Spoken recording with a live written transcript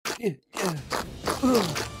What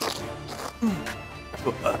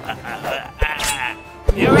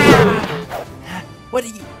are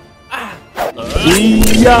you?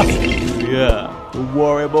 Yeah, don't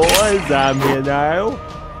worry boys, I'm here now.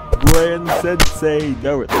 Grand Sensei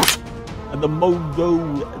Dareth and the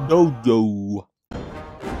Mojo Dojo.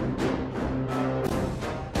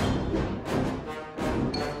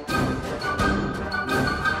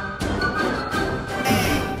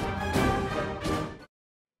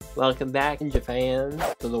 Welcome back, Ninja fans,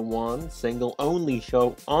 to the one, single, only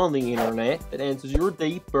show on the internet that answers your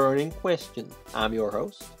deep, burning questions. I'm your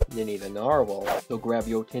host, Ninny the Narwhal, so grab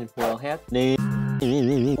your tinfoil hat.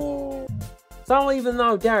 So even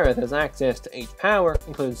though Dareth has access to each power,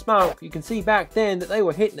 including smoke, you can see back then that they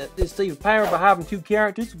were hitting at this steep power by having two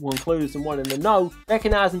characters, one clueless and one in the know,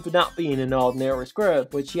 recognizing for not being an ordinary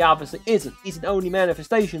scrub, which he obviously isn't. He's an only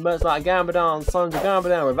manifestation, much like Gambadon's Sons of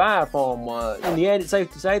Gambadon revived form was. In the end, it's safe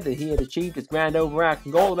to say that he had achieved his grand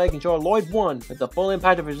overarching goal of making sure Lloyd won, but the full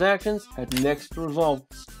impact of his actions had mixed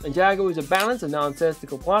results. Ninjago is a balance of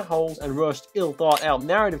nonsensical plot holes and rushed, ill-thought-out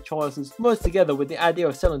narrative choices, merged together with the idea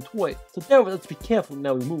of selling toys. So Dareth, let's be careful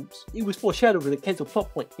now he moves. It was foreshadowed with a cancel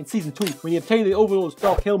plot point in Season 2 when he obtained the Overlord's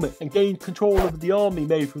dark helmet and gained control of the army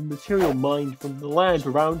made from material mined from the land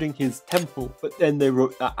surrounding his temple. But then they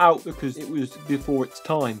wrote that out because it was before its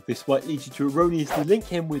time. This might lead you to erroneously link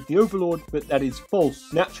him with the Overlord, but that is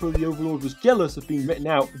false. Naturally, the Overlord was jealous of being written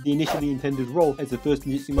out of the initially intended role as the first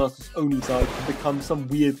Ninjago Masters Oni side to become some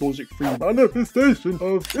weird logic-free manifestation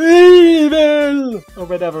of evil or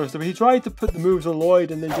whatever, so he tried to put the moves on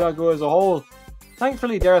Lloyd and Ninjago as a whole.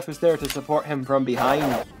 Thankfully, Dareth was there to support him from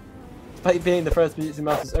behind. Despite being the first Ninjago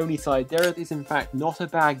Masters Oni side, Dareth is in fact not a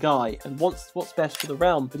bad guy and wants what's best for the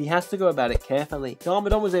realm, but he has to go about it carefully.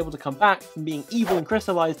 Garmadon was able to come back from being evil and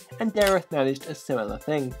crystallized, and Dareth managed a similar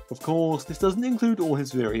thing. Of course, this doesn't include all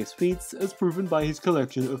his various feats, as proven by his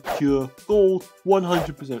collection of pure gold,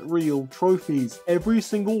 100% real trophies. Every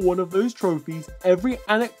single one of those trophies, every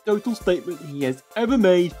anecdotal statement he has ever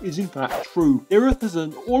made is in fact true. Dareth has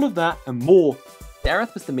earned all of that and more.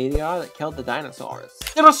 Dareth was the meteor that killed the dinosaurs.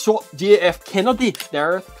 Dareth shot JF Kennedy.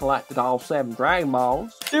 Dareth collected all 7 Dragon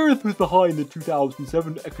Balls. Dareth was behind the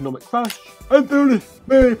 2007 economic crash. And Dareth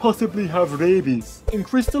may possibly have rabies. In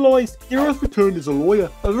Crystallized, Dareth returned as a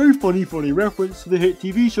lawyer. A very funny reference to the hit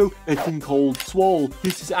TV show Better Call Saul.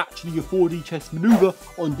 This is actually a 4D chess maneuver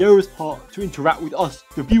on Dareth's part to interact with us,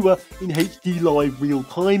 the viewer, in HD live real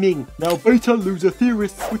timing. Now beta loser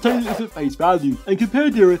theorists will take this at face value and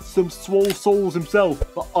compare Dareth to some swole souls himself,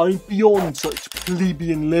 but I'm beyond such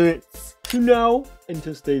plebeian limits. So now,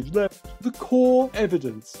 enter stage left, the core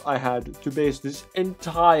evidence I had to base this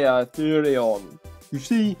entire theory on. You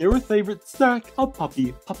see, Dareth's favourite snack are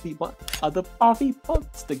puppy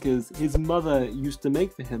pot stickers his mother used to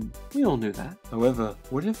make for him. We all knew that. However,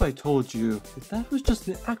 what if I told you that was just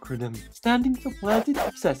an acronym standing for planted,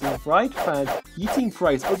 obsessive, fried, fad, eating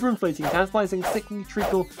price, overinflating, tantalizing, sickly,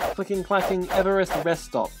 treacle, clicking, clacking, Everest, rest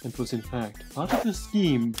stop, and was in fact part of the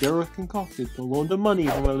scheme Dareth concocted to launder money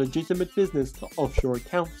from a legitimate business to offshore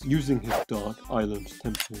accounts using his Dark Island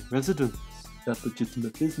temple residence. That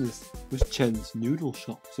legitimate business was Chen's noodle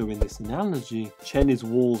shop. So in this analogy, Chen is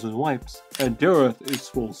walls and wipes, and Dareth is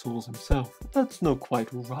swole souls himself. That's not quite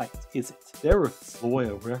right, is it? Dareth's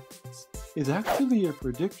lawyer reference is actually a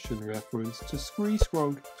prediction reference to Scree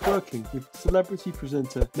Scrunk twerking with celebrity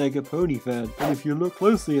presenter Mega Pony Fan. And if you look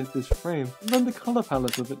closely at this frame, and run the color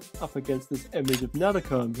palette of it up against this image of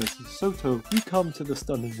Nanakan versus Soto, you come to the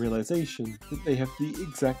stunning realization that they have the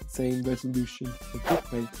exact same resolution of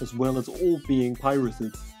bitrate as well as all being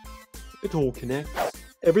pirated. It all connects.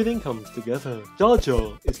 Everything comes together. Jar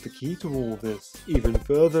Jar is the key to all this. Even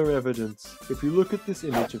further evidence. If you look at this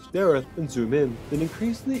image of Dareth and zoom in, then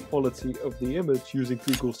increase the quality of the image using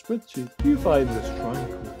Google Spreadsheet, you find this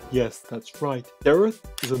triangle. Yes, that's right. Dareth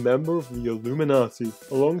is a member of the Illuminati,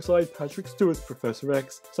 alongside Patrick Stewart's Professor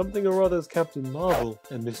X, something or other's Captain Marvel,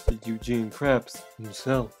 and Mr. Eugene Krabs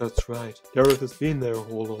himself. That's right. Dareth has been there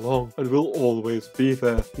all along, and will always be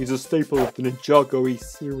there. He's a staple of the Ninjago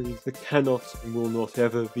series that cannot and will not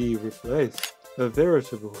ever be replaced. A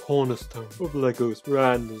veritable cornerstone of LEGO's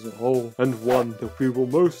brand as a whole, and one that we will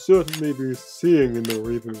most certainly be seeing in the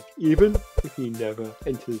reboot, even if he never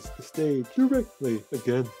enters the stage directly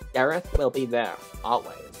again. Dareth will be there,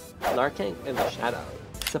 always, lurking in the shadows,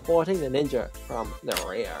 supporting the ninja from the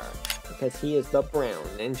rear, because he is the brown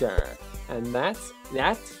ninja, and that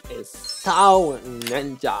is so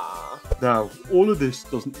ninja. Now, all of this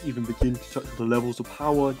doesn't even begin to touch the levels of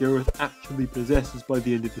power Dareth actually possesses by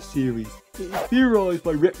the end of the series. It is theorized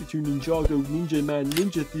by Reptitude Ninjago, Ninja Man,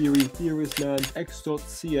 Ninja Theory, Theorist Man,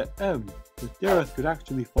 X.CM, that Dareth could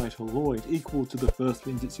actually fight a Lloyd equal to the first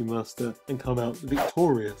Ninjitsu Master and come out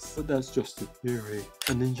victorious, but that's just a theory.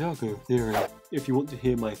 A Ninjago theory. If you want to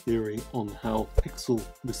hear my theory on how Pixel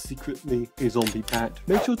was secretly a zombie bat,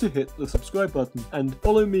 make sure to hit the subscribe button and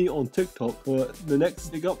follow me on TikTok for the next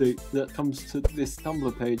big update that comes to this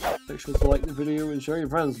Tumblr page. Make sure to like the video and share your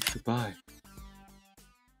friends. Goodbye.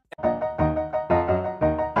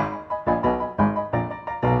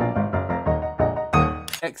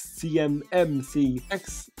 XCMMC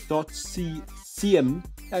X.CCM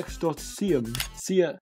X.CM